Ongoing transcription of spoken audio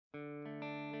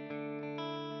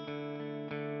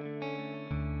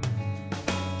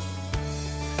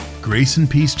Grace and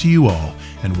peace to you all,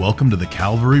 and welcome to the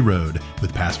Calvary Road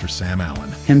with Pastor Sam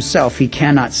Allen. Himself he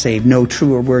cannot save. No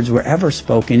truer words were ever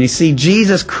spoken. You see,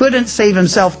 Jesus couldn't save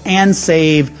himself and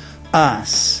save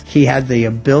us. He had the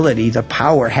ability, the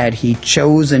power, had he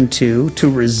chosen to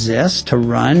resist, to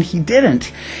run. He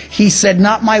didn't. He said,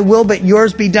 "Not my will, but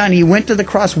yours be done." He went to the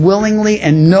cross willingly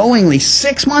and knowingly.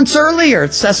 6 months earlier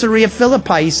at Caesarea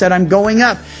Philippi, he said, "I'm going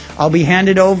up. I'll be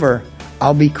handed over.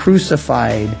 I'll be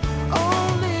crucified."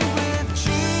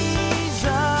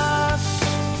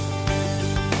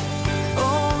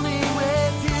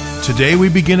 Today we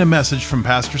begin a message from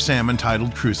Pastor Sam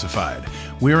entitled Crucified.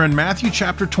 We are in Matthew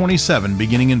chapter 27,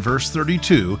 beginning in verse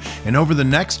 32, and over the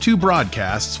next two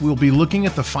broadcasts, we'll be looking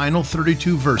at the final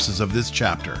 32 verses of this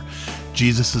chapter.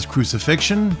 Jesus'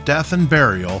 crucifixion, death, and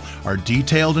burial are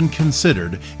detailed and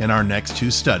considered in our next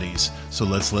two studies. So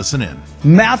let's listen in.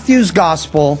 Matthew's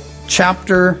Gospel,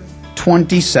 chapter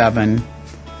 27,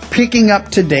 picking up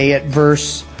today at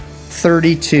verse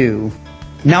 32.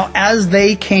 Now as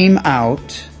they came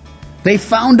out, they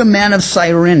found a man of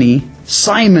Cyrene,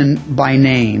 Simon by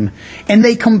name, and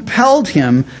they compelled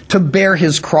him to bear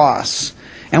his cross.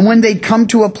 And when they'd come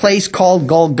to a place called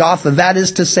Golgotha, that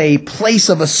is to say, place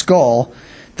of a skull,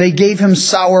 they gave him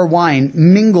sour wine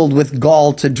mingled with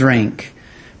gall to drink.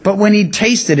 But when he'd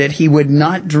tasted it, he would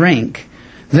not drink.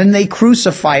 Then they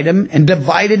crucified him and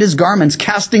divided his garments,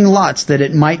 casting lots that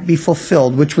it might be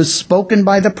fulfilled, which was spoken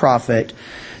by the prophet.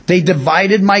 They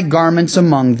divided my garments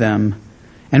among them,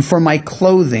 and for my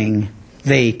clothing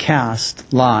they cast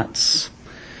lots.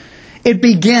 It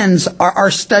begins our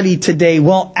study today,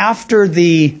 after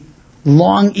the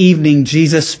long evening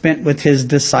Jesus spent with his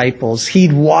disciples.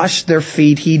 He'd washed their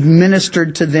feet, he'd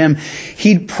ministered to them,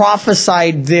 he'd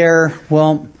prophesied their,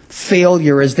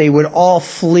 failure as they would all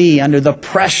flee under the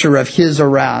pressure of his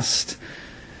arrest.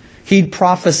 He'd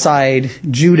prophesied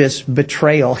Judas'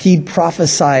 betrayal, he'd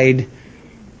prophesied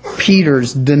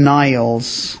Peter's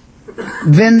denials.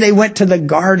 Then they went to the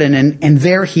garden and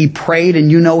there he prayed, and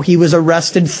he was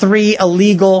arrested. 3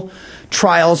 illegal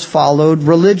trials followed,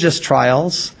 religious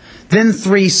trials. Then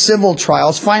 3 civil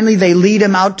trials. Finally, they lead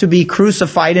him out to be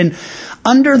crucified. And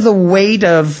under the weight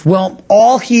of,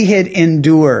 all he had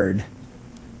endured,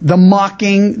 the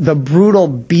mocking, the brutal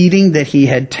beating that he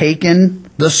had taken,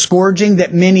 the scourging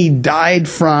that many died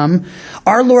from,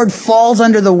 our Lord falls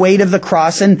under the weight of the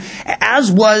cross. And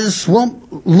as was,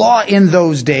 law in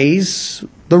those days,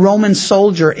 the Roman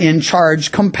soldier in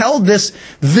charge compelled this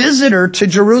visitor to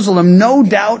Jerusalem, no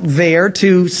doubt there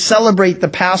to celebrate the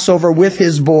Passover with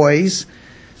his boys.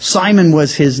 Simon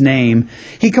was his name.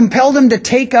 He compelled him to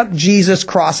take up Jesus'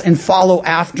 cross and follow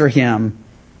after him.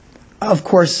 Of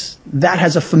course, that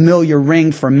has a familiar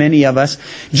ring for many of us.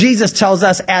 Jesus tells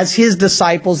us as his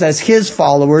disciples, as his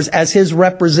followers, as his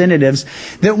representatives,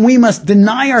 that we must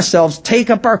deny ourselves,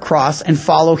 take up our cross, and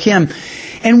follow him.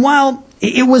 And while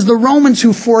it was the Romans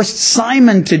who forced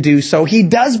Simon to do so, he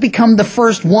does become the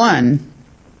first one,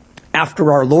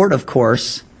 after our Lord, of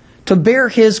course, to bear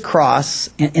his cross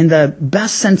in the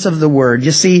best sense of the word.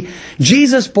 You see,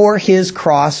 Jesus bore his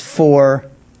cross for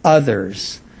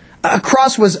others. A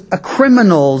cross was a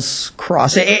criminal's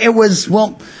cross. It was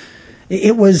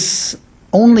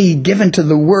only given to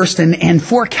the worst and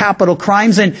for capital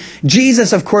crimes. And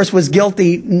Jesus, of course, was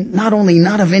guilty not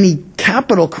of any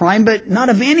capital crime, but not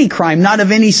of any crime, not of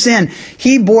any sin.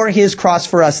 He bore his cross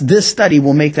for us. This study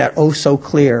will make that oh so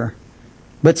clear.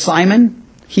 But Simon,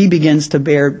 he begins to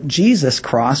bear Jesus'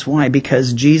 cross. Why?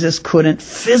 Because Jesus couldn't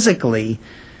physically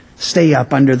stay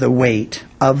up under the weight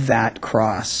of that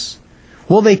cross.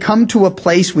 They come to a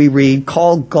place, we read,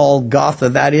 called Golgotha.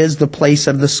 That is the place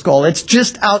of the skull. It's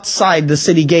just outside the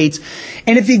city gates.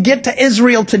 And if you get to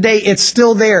Israel today, it's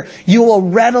still there. You will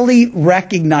readily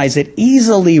recognize it,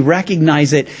 easily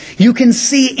recognize it. You can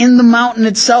see in the mountain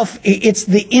itself, it's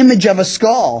the image of a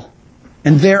skull.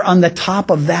 And there on the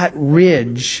top of that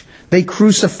ridge, they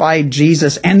crucified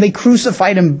Jesus. And they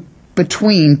crucified him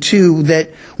between two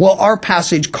that, our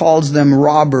passage calls them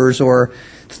robbers or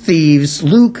thieves.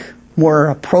 Luke more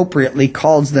appropriately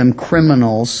calls them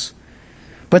criminals.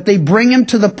 But they bring him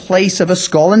to the place of a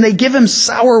skull, and they give him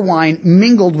sour wine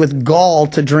mingled with gall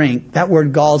to drink. That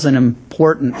word gall is an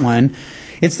important one.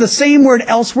 It's the same word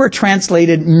elsewhere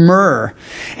translated myrrh.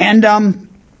 And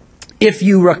if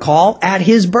you recall, at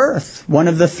his birth, one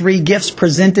of the 3 gifts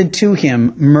presented to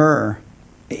him, myrrh.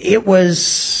 It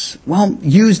was,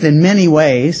 used in many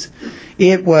ways.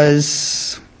 It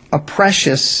was a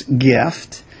precious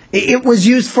gift. It was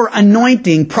used for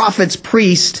anointing prophets,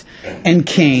 priests, and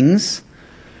kings.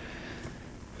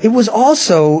 It was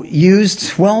also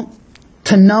used, to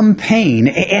to numb pain.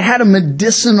 It had a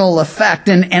medicinal effect,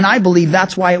 and I believe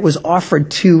that's why it was offered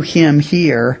to him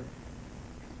here.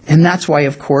 And that's why,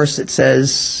 of course, it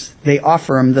says they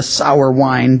offer him the sour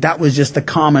wine. That was just the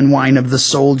common wine of the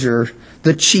soldier,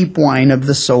 the cheap wine of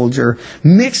the soldier,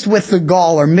 mixed with the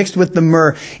gall or mixed with the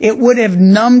myrrh. It would have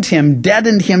numbed him,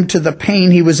 deadened him to the pain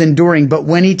he was enduring. But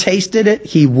when he tasted it,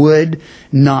 he would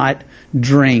not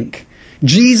drink.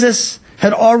 Jesus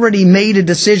had already made a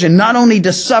decision not only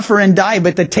to suffer and die,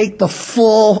 but to take the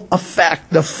full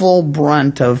effect, the full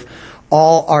brunt of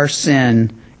all our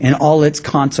sin and all its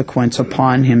consequence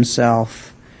upon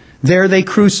himself. There they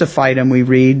crucified him, we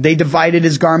read. They divided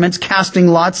his garments, casting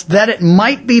lots, that it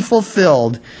might be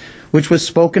fulfilled, which was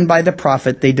spoken by the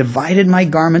prophet. They divided my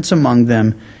garments among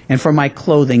them, and for my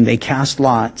clothing they cast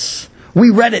lots. We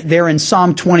read it there in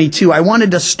Psalm 22. I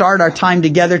wanted to start our time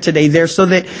together today there so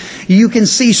that you can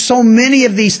see so many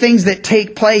of these things that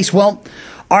take place. Well,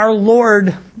 our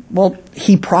Lord,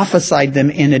 He prophesied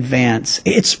them in advance.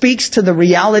 It speaks to the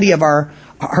reality of our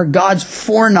God's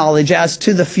foreknowledge as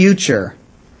to the future.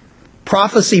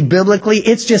 Prophecy biblically,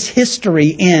 it's just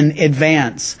history in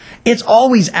advance. It's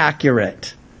always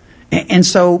accurate. And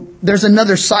so there's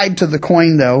another side to the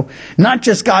coin, though. Not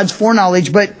just God's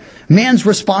foreknowledge, but man's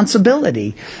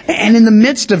responsibility. And in the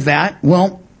midst of that,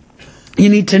 you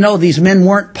need to know these men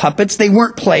weren't puppets. They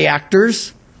weren't play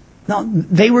actors. No,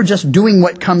 they were just doing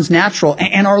what comes natural.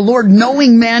 And our Lord,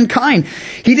 knowing mankind,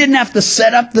 He didn't have to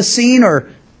set up the scene or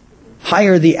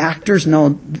hire the actors.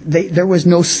 No, there was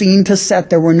no scene to set.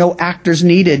 There were no actors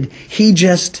needed. He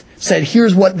just said,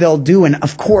 here's what they'll do. And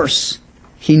of course,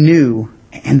 He knew,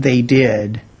 and they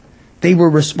did. They were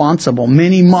responsible.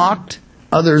 Many mocked,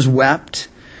 others wept.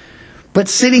 But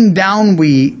sitting down,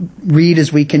 we read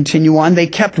as we continue on, they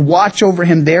kept watch over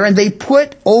him there, and they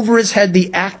put over his head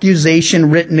the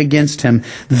accusation written against him.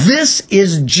 This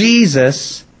is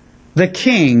Jesus, the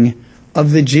King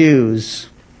of the Jews.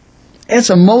 It's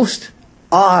a most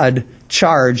odd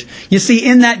charge. You see,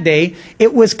 in that day,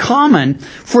 it was common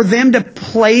for them to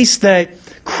place the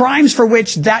crimes for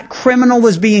which that criminal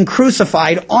was being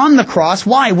crucified on the cross.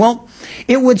 Why? Well,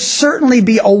 it would certainly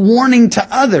be a warning to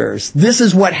others. This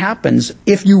is what happens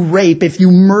if you rape, if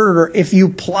you murder, if you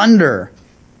plunder.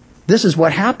 This is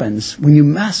what happens when you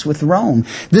mess with Rome.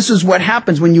 This is what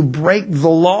happens when you break the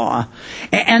law.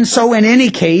 And so in any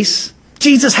case,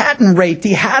 Jesus hadn't raped,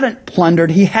 He hadn't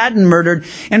plundered, He hadn't murdered.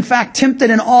 In fact, tempted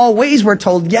in all ways, we're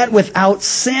told, yet without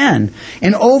sin.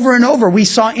 And over, we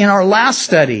saw in our last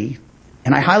study,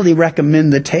 and I highly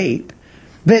recommend the tape,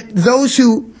 that those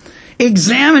who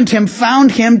examined Him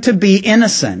found Him to be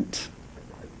innocent,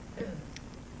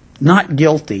 not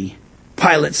guilty.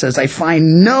 Pilate says, I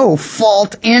find no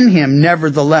fault in Him.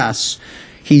 Nevertheless,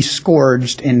 He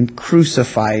scourged and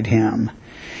crucified Him.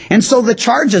 And so the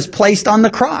charge is placed on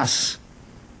the cross.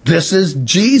 This is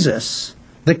Jesus,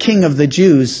 the King of the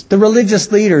Jews. The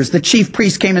religious leaders, the chief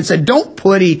priests came and said, don't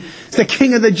put He the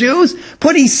King of the Jews.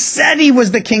 He said He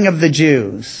was the King of the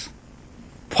Jews.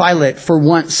 Pilate, for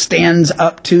once, stands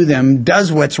up to them,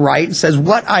 does what's right, and says,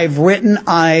 what I've written,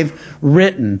 I've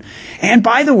written. And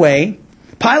by the way,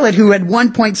 Pilate, who at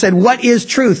one point said, what is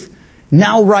truth,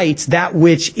 now writes that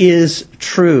which is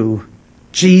true.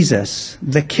 Jesus,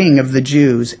 the King of the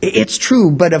Jews. It's true,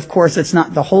 but of course it's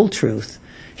not the whole truth.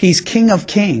 He's King of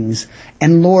kings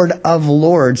and Lord of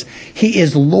lords. He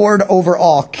is Lord over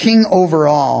all, King over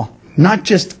all. Not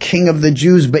just King of the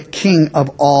Jews, but King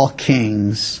of all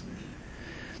kings.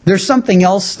 There's something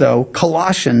else, though.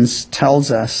 Colossians tells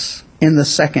us in the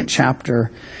 2nd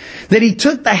chapter that He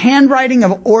took the handwriting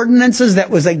of ordinances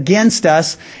that was against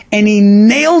us and He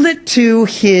nailed it to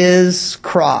His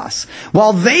cross.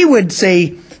 While they would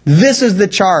say, this is the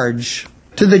charge,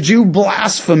 to the Jew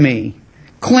blasphemy,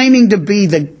 claiming to be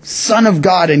the Son of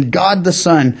God and God the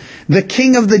Son, the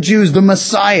King of the Jews, the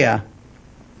Messiah.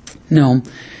 No,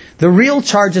 the real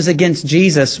charges against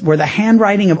Jesus were the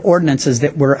handwriting of ordinances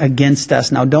that were against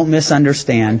us. Now, don't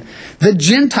misunderstand. The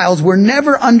Gentiles were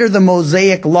never under the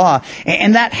Mosaic law.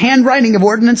 And that handwriting of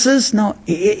ordinances,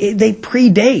 they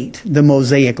predate the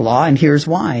Mosaic law, and here's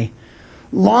why.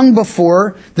 Long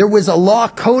before there was a law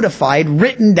codified,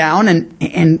 written down,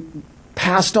 and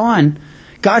passed on,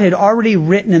 God had already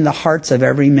written in the hearts of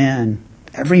every man,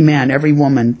 every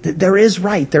woman, that there is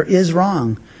right, there is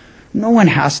wrong. No one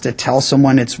has to tell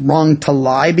someone it's wrong to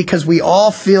lie because we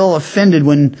all feel offended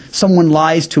when someone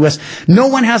lies to us. No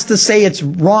one has to say it's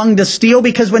wrong to steal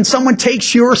because when someone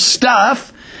takes your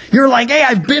stuff, you're like, hey,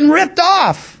 I've been ripped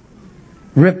off.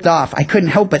 Ripped off. I couldn't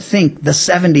help but think the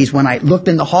 70s when I looked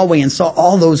in the hallway and saw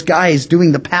all those guys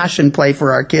doing the Passion play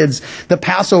for our kids, the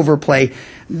Passover play.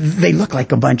 they look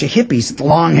like a bunch of hippies,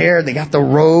 long hair, they got the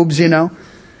robes,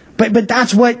 But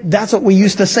that's what we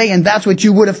used to say, and that's what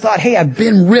you would have thought. Hey, I've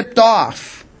been ripped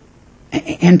off.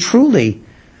 And truly,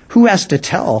 who has to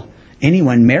tell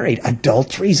anyone married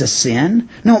adultery is a sin?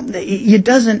 No,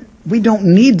 we don't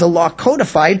need the law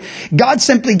codified. God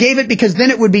simply gave it because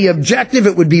then it would be objective,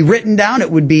 it would be written down,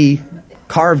 it would be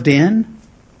carved in.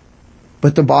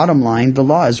 But the bottom line, the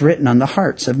law is written on the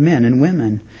hearts of men and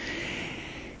women.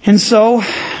 And so,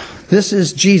 this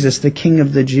is Jesus, the King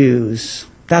of the Jews.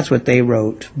 That's what they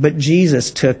wrote. But Jesus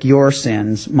took your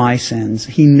sins, my sins.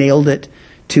 He nailed it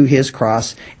to his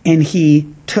cross, and he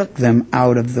took them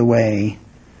out of the way.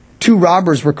 2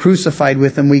 robbers were crucified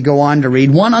with him, we go on to read.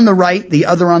 One on the right, the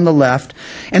other on the left.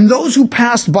 And those who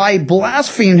passed by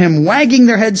blasphemed him, wagging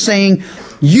their heads, saying,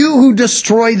 "You who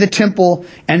destroy the temple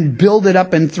and build it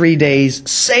up in 3 days,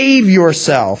 save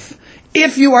yourself.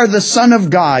 If you are the Son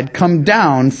of God, come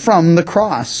down from the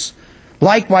cross."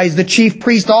 Likewise, the chief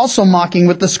priest, also mocking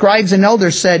with the scribes and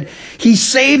elders, said, "He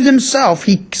saved himself.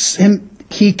 He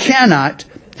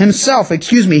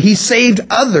saved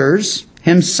others.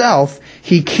 Himself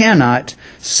he cannot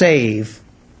save."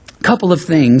 A couple of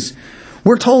things.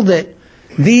 We're told that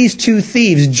these 2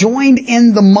 thieves joined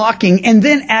in the mocking, and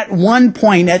then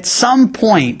at some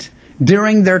point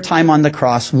during their time on the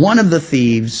cross, one of the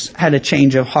thieves had a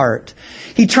change of heart.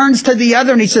 He turns to the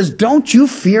other and he says, "Don't you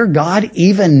fear God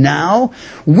even now?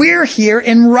 We're here,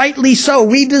 and rightly so.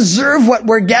 We deserve what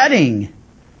we're getting."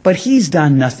 But he's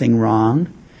done nothing wrong.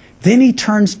 Then he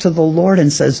turns to the Lord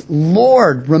and says,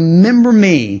 "Lord, remember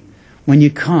me when you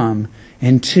come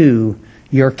into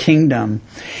your kingdom."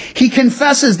 He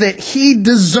confesses that he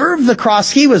deserved the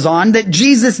cross he was on, that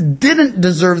Jesus didn't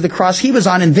deserve the cross he was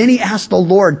on, and then he asked the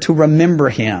Lord to remember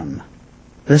him.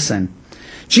 Listen,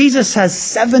 Jesus has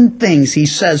 7 things he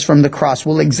says from the cross.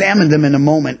 We'll examine them in a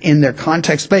moment in their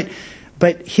context, but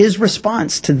his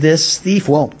response to this thief,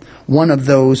 one of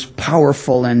those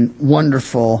powerful and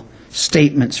wonderful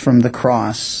statements from the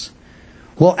cross.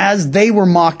 Well, as they were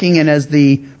mocking and as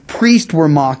the priests were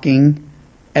mocking,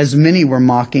 as many were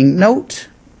mocking, note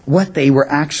what they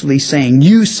were actually saying.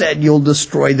 "You said you'll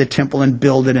destroy the temple and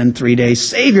build it in 3 days.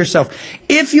 Save yourself.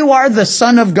 If you are the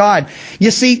Son of God."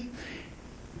 You see,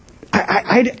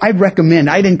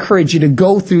 I'd encourage you to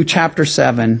go through chapter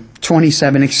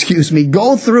 27,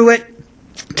 go through it,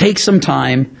 take some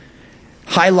time,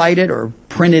 highlight it or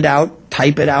print it out,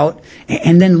 type it out,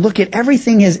 and then look at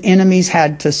everything his enemies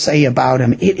had to say about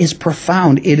him. It is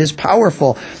profound. It is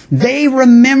powerful. They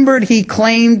remembered he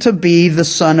claimed to be the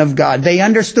Son of God. They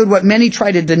understood what many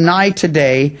try to deny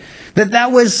today,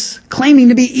 that was claiming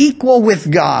to be equal with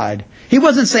God. He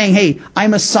wasn't saying, "Hey,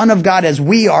 I'm a son of God as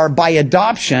we are by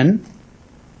adoption."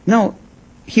 No,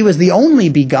 he was the only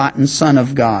begotten Son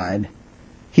of God.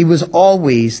 He was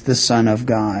always the Son of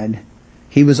God.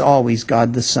 He was always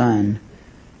God the Son.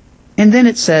 And then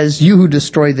it says, "You who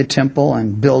destroy the temple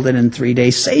and build it in 3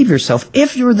 days, save yourself.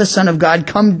 If you're the Son of God,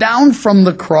 come down from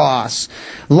the cross."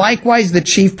 Likewise, the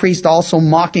chief priest, also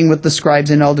mocking with the scribes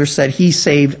and elders, said, "He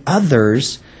saved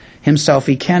others. Himself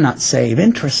he cannot save."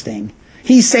 Interesting.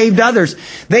 He saved others.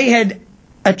 They had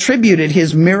attributed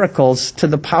his miracles to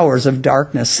the powers of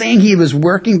darkness, saying he was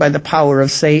working by the power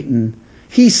of Satan.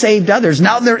 He saved others.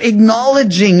 Now they're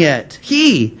acknowledging it.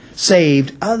 He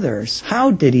saved others.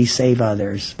 How did he save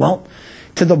others? Well,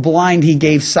 to the blind he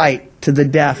gave sight, to the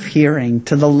deaf hearing,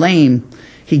 to the lame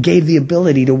he gave the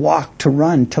ability to walk, to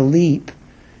run, to leap.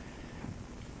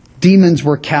 Demons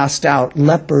were cast out,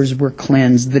 lepers were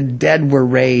cleansed, the dead were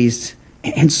raised.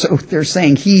 And so they're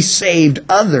saying he saved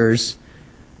others.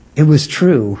 It was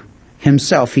true.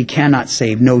 Himself he cannot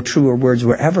save. No truer words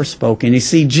were ever spoken. You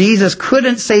see, Jesus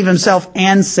couldn't save himself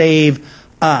and save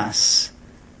us.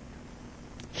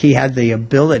 He had the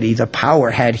ability, the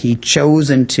power, had he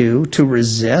chosen to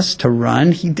resist, to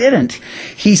run. He didn't.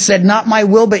 He said, "Not my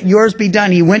will, but yours be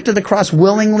done." He went to the cross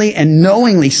willingly and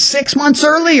knowingly. 6 months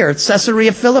earlier at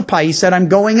Caesarea Philippi, he said, "I'm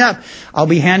going up. I'll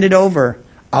be handed over.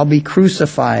 I'll be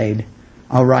crucified.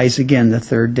 I'll rise again the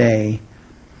 3rd day."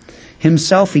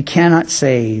 Himself he cannot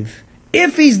save.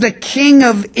 If he's the King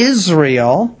of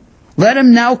Israel, let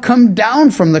him now come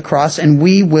down from the cross and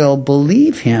we will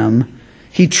believe him.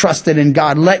 He trusted in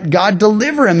God. Let God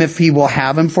deliver him if he will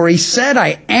have him, for he said,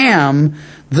 "I am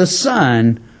the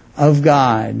Son of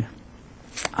God."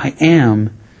 I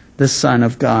am the Son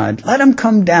of God. Let him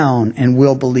come down and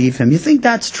we'll believe him. You think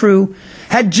that's true?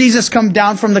 Had Jesus come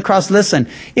down from the cross, listen,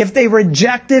 if they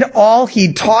rejected all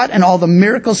he taught and all the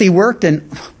miracles he worked, and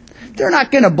they're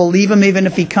not going to believe him even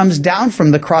if he comes down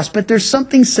from the cross. But there's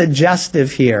something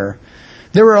suggestive here.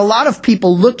 There were a lot of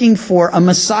people looking for a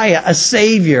Messiah, a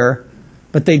Savior,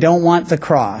 but they don't want the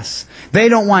cross. They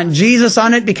don't want Jesus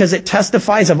on it because it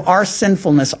testifies of our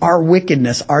sinfulness, our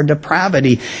wickedness, our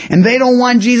depravity. And they don't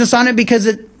want Jesus on it because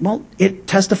it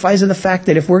testifies of the fact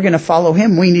that if we're going to follow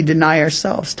him, we need to deny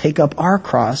ourselves, take up our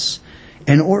cross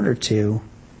in order to.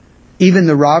 Even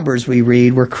the robbers, we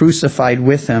read, were crucified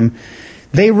with him.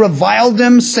 They reviled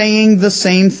him, saying the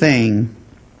same thing.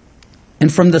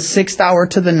 And from the 6th hour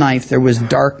to the 9th, there was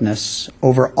darkness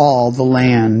over all the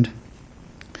land.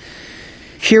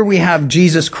 Here we have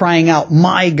Jesus crying out,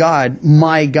 my God,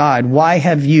 why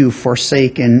have you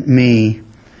forsaken me?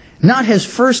 Not his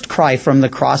first cry from the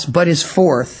cross, but his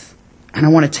fourth. And I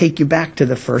want to take you back to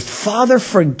the first. Father,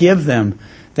 forgive them.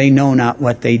 They know not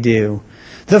what they do.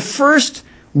 The first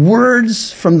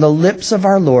words from the lips of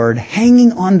our Lord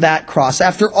hanging on that cross,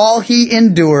 after all he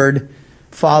endured,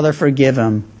 Father, forgive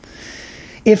him.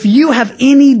 If you have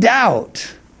any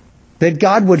doubt that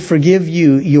God would forgive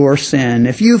you your sin,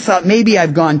 if you thought maybe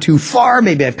I've gone too far,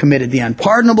 maybe I've committed the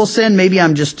unpardonable sin, maybe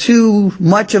I'm just too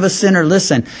much of a sinner,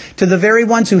 listen, to the very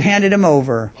ones who handed him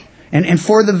over, and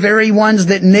for the very ones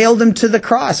that nailed him to the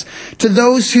cross, to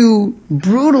those who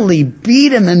brutally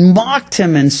beat him and mocked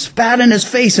him and spat in his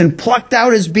face and plucked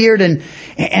out his beard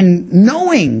and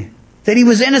knowing that he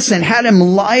was innocent, had him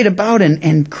lied about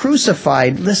and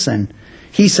crucified, listen,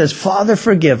 he says, Father,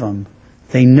 forgive them.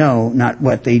 They know not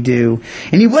what they do.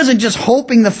 And he wasn't just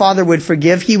hoping the Father would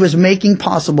forgive. He was making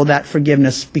possible that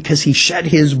forgiveness because he shed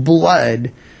his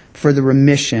blood for the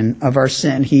remission of our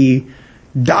sin. He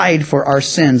died for our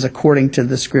sins according to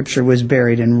the Scripture, was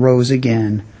buried and rose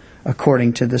again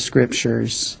according to the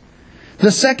Scriptures.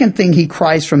 The second thing he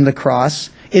cries from the cross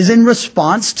is in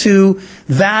response to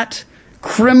that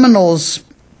criminal's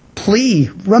plea.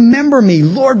 Remember me,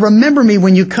 Lord, remember me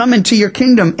when you come into your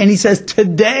kingdom. And he says,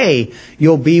 today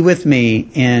you'll be with me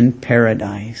in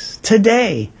paradise.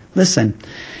 Today. Listen,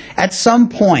 at some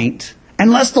point,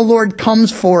 unless the Lord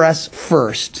comes for us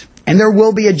first, and there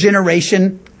will be a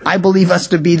generation, I believe us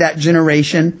to be that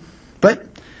generation, but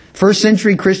first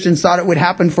century Christians thought it would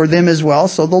happen for them as well,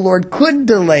 so the Lord could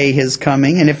delay his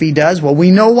coming, and if he does, well,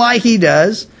 we know why he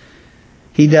does.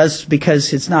 He does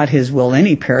because it's not his will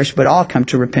any perish, but all come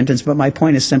to repentance. But my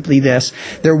point is simply this.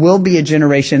 There will be a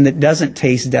generation that doesn't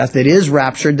taste death, that is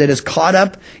raptured, that is caught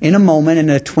up in a moment, in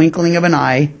a twinkling of an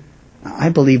eye. I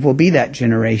believe will be that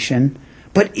generation.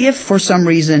 But if for some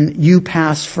reason you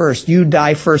pass first, you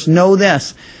die first, know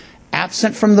this,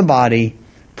 absent from the body,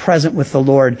 present with the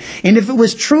Lord. And if it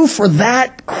was true for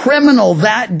that criminal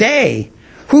that day,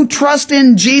 who trust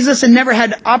in Jesus and never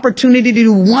had opportunity to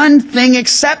do one thing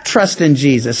except trust in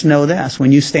Jesus, know this,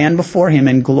 when you stand before him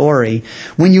in glory,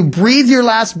 when you breathe your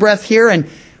last breath here and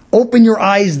open your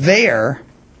eyes there,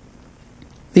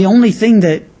 the only thing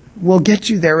that will get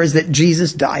you there is that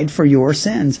Jesus died for your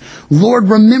sins. Lord,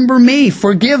 remember me,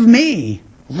 forgive me.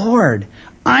 Lord,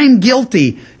 I'm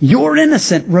guilty, you're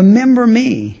innocent, remember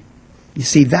me. You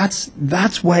see, that's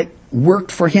what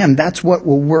worked for him. That's what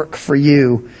will work for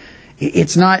you.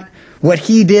 It's not what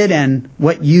he did and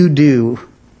what you do.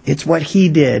 It's what he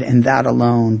did and that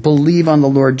alone. Believe on the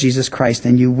Lord Jesus Christ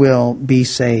and you will be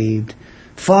saved.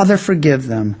 Father, forgive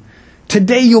them.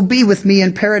 Today you'll be with me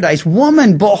in paradise.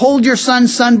 Woman, behold your son.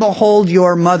 Son, behold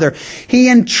your mother.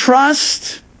 He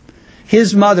entrusts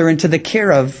his mother into the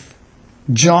care of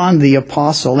John the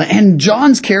apostle. And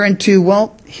John's care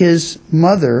into, his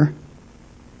mother.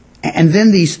 And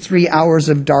then these 3 hours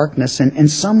of darkness.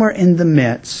 And somewhere in the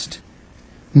midst,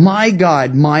 my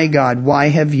God, why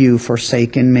have you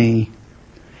forsaken me?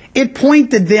 It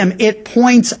pointed them, it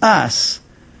points us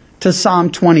to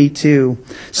Psalm 22.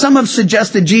 Some have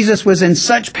suggested Jesus was in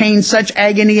such pain, such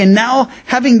agony, and now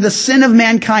having the sin of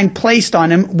mankind placed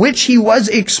on him, which he was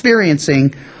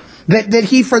experiencing, that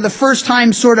he for the first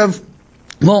time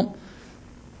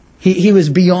he was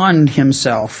beyond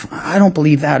himself. I don't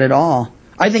believe that at all.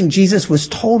 I think Jesus was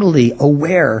totally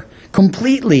aware,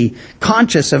 completely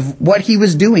conscious of what he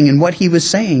was doing and what he was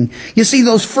saying. You see,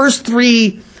 those first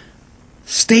 3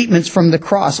 statements from the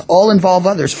cross all involve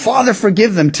others. Father,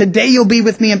 forgive them. Today you'll be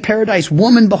with me in paradise.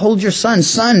 Woman, behold your son.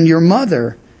 Son, your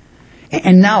mother.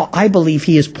 And now I believe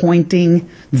he is pointing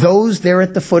those there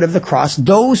at the foot of the cross,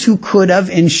 those who could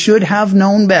have and should have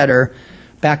known better,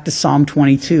 back to Psalm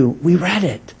 22. We read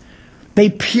it. They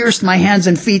pierced my hands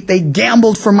and feet. They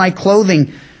gambled for my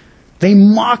clothing. They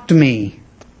mocked me.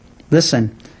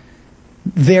 Listen,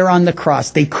 there on the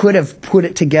cross, they could have put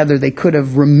it together. They could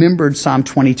have remembered Psalm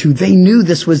 22. They knew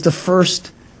this was the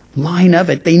first line of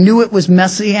it. They knew it was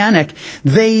messianic.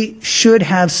 They should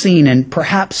have seen, and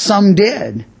perhaps some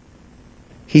did.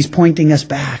 He's pointing us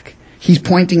back. He's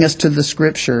pointing us to the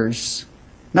Scriptures.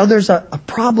 Now there's a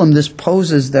problem this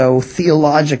poses, though,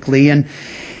 theologically, and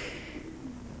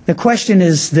the question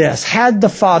is this: had the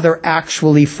Father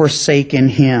actually forsaken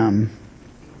him?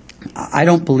 I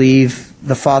don't believe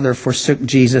the Father forsook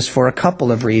Jesus for a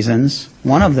couple of reasons.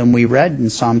 One of them we read in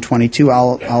Psalm 22.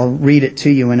 I'll read it to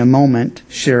you in a moment,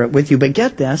 share it with you. But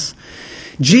get this: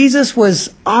 Jesus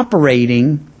was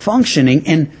operating, functioning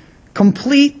in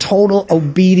complete, total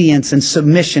obedience and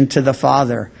submission to the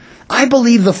Father. I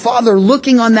believe the Father,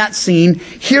 looking on that scene,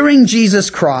 hearing Jesus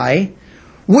cry,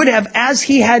 would have, as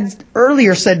he had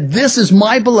earlier said, "This is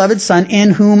my beloved Son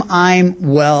in whom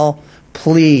I'm well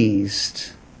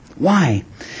pleased." Why?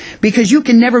 Because you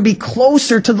can never be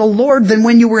closer to the Lord than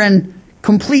when you were in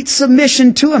complete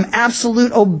submission to him,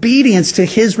 absolute obedience to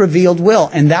his revealed will.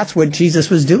 And that's what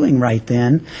Jesus was doing right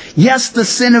then. Yes, the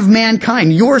sin of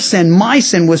mankind, your sin, my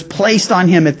sin, was placed on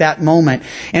him at that moment.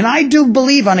 And I do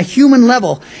believe on a human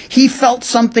level, he felt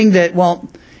something that, well,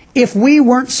 if we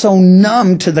weren't so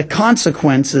numb to the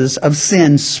consequences of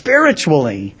sin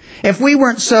spiritually, if we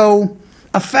weren't so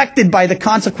affected by the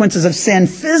consequences of sin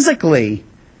physically,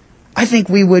 I think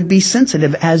we would be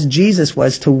sensitive, as Jesus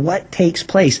was, to what takes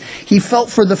place. He felt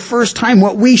for the first time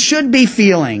what we should be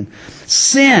feeling.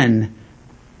 Sin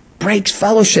breaks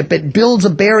fellowship. It builds a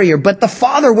barrier. But the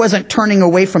Father wasn't turning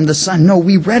away from the Son. No,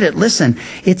 we read it. Listen,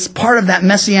 it's part of that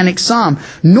messianic psalm.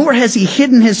 Nor has he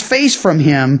hidden his face from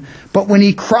him, but when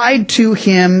he cried to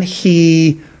him,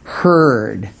 he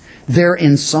heard. There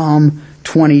in Psalm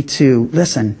 22.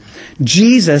 Listen,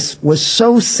 Jesus was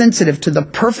so sensitive to the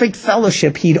perfect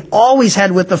fellowship he'd always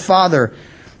had with the Father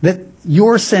that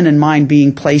your sin and mine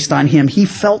being placed on him, he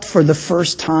felt for the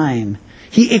first time.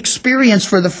 He experienced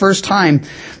for the first time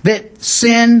that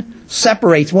sin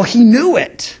separates. Well, he knew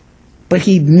it, but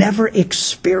he'd never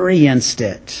experienced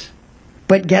it.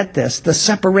 But get this, the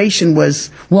separation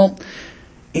was, well,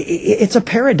 it's a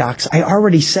paradox. I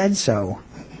already said so.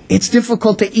 It's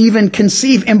difficult to even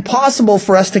conceive, impossible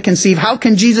for us to conceive. How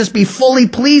can Jesus be fully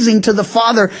pleasing to the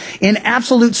Father in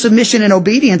absolute submission and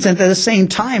obedience and at the same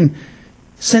time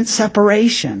sense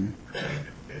separation?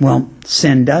 Well,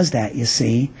 sin does that, you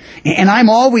see. And I'm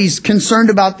always concerned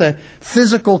about the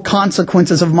physical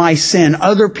consequences of my sin.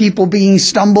 Other people being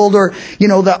stumbled or,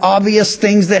 the obvious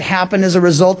things that happen as a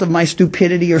result of my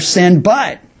stupidity or sin.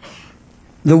 But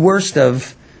the worst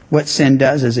of what sin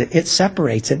does is it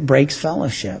separates, it breaks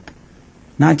fellowship.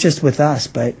 Not just with us,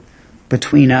 but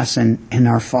between us and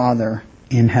our Father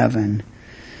in heaven.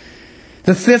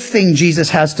 The fifth thing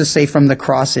Jesus has to say from the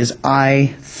cross is,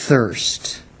 I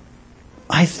thirst.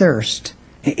 I thirst.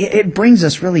 It brings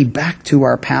us really back to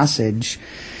our passage.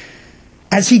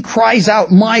 As he cries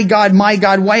out, my God,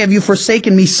 why have you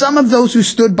forsaken me? Some of those who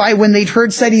stood by when they'd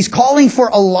heard said he's calling for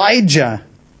Elijah.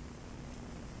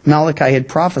 Malachi had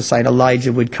prophesied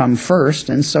Elijah would come first,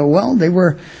 and so, they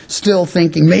were still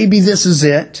thinking, maybe this is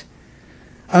it.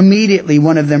 Immediately,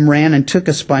 one of them ran and took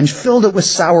a sponge, filled it with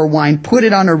sour wine, put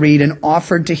it on a reed, and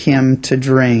offered to him to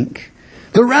drink.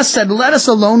 The rest said, let us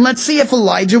alone, let's see if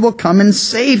Elijah will come and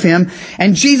save him.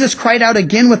 And Jesus cried out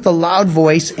again with a loud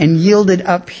voice and yielded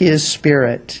up his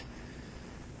spirit.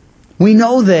 We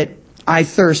know that I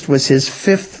thirst was his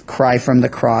fifth cry from the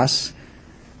cross.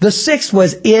 The sixth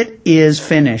was, it is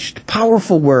finished.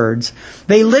 Powerful words.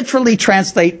 They literally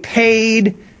translate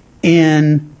paid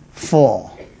in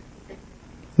full.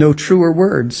 No truer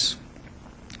words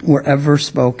were ever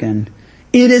spoken.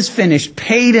 It is finished,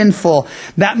 paid in full.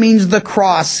 That means the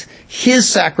cross, his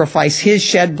sacrifice, his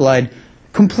shed blood,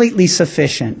 completely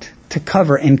sufficient to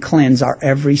cover and cleanse our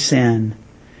every sin.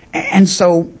 And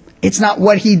so it's not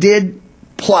what he did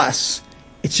plus.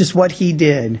 It's just what he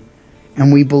did.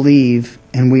 And we believe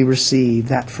and we receive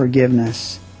that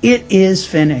forgiveness. It is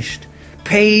finished.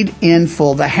 Paid in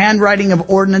full. The handwriting of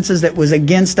ordinances that was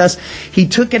against us, he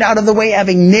took it out of the way,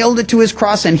 having nailed it to his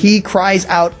cross, and he cries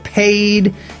out,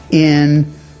 paid in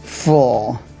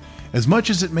full. As much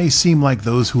as it may seem like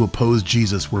those who opposed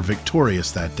Jesus were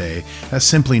victorious that day, that's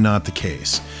simply not the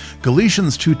case.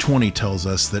 Galatians 2:20 tells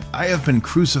us that I have been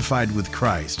crucified with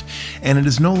Christ, and it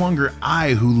is no longer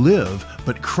I who live,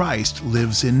 but Christ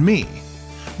lives in me.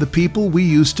 The people we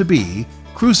used to be,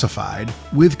 crucified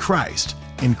with Christ.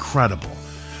 Incredible.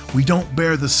 We don't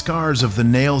bear the scars of the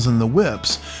nails and the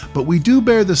whips, but we do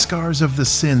bear the scars of the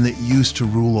sin that used to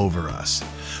rule over us.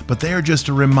 But they are just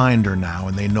a reminder now,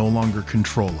 and they no longer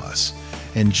control us.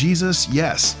 And Jesus,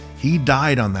 yes, he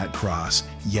died on that cross,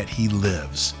 yet he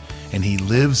lives. And he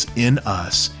lives in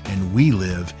us, and we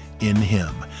live in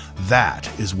him. That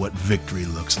is what victory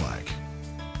looks like.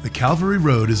 The Calvary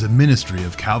Road is a ministry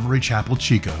of Calvary Chapel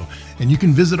Chico, and you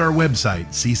can visit our website,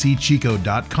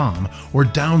 ccchico.com, or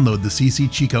download the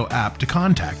CC Chico app to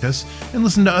contact us and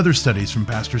listen to other studies from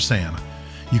Pastor Sam.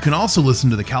 You can also listen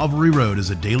to The Calvary Road as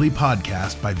a daily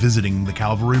podcast by visiting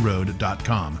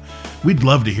thecalvaryroad.com. We'd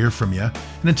love to hear from you,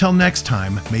 and until next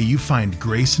time, may you find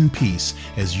grace and peace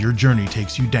as your journey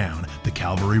takes you down the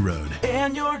Calvary Road.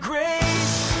 And your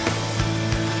grace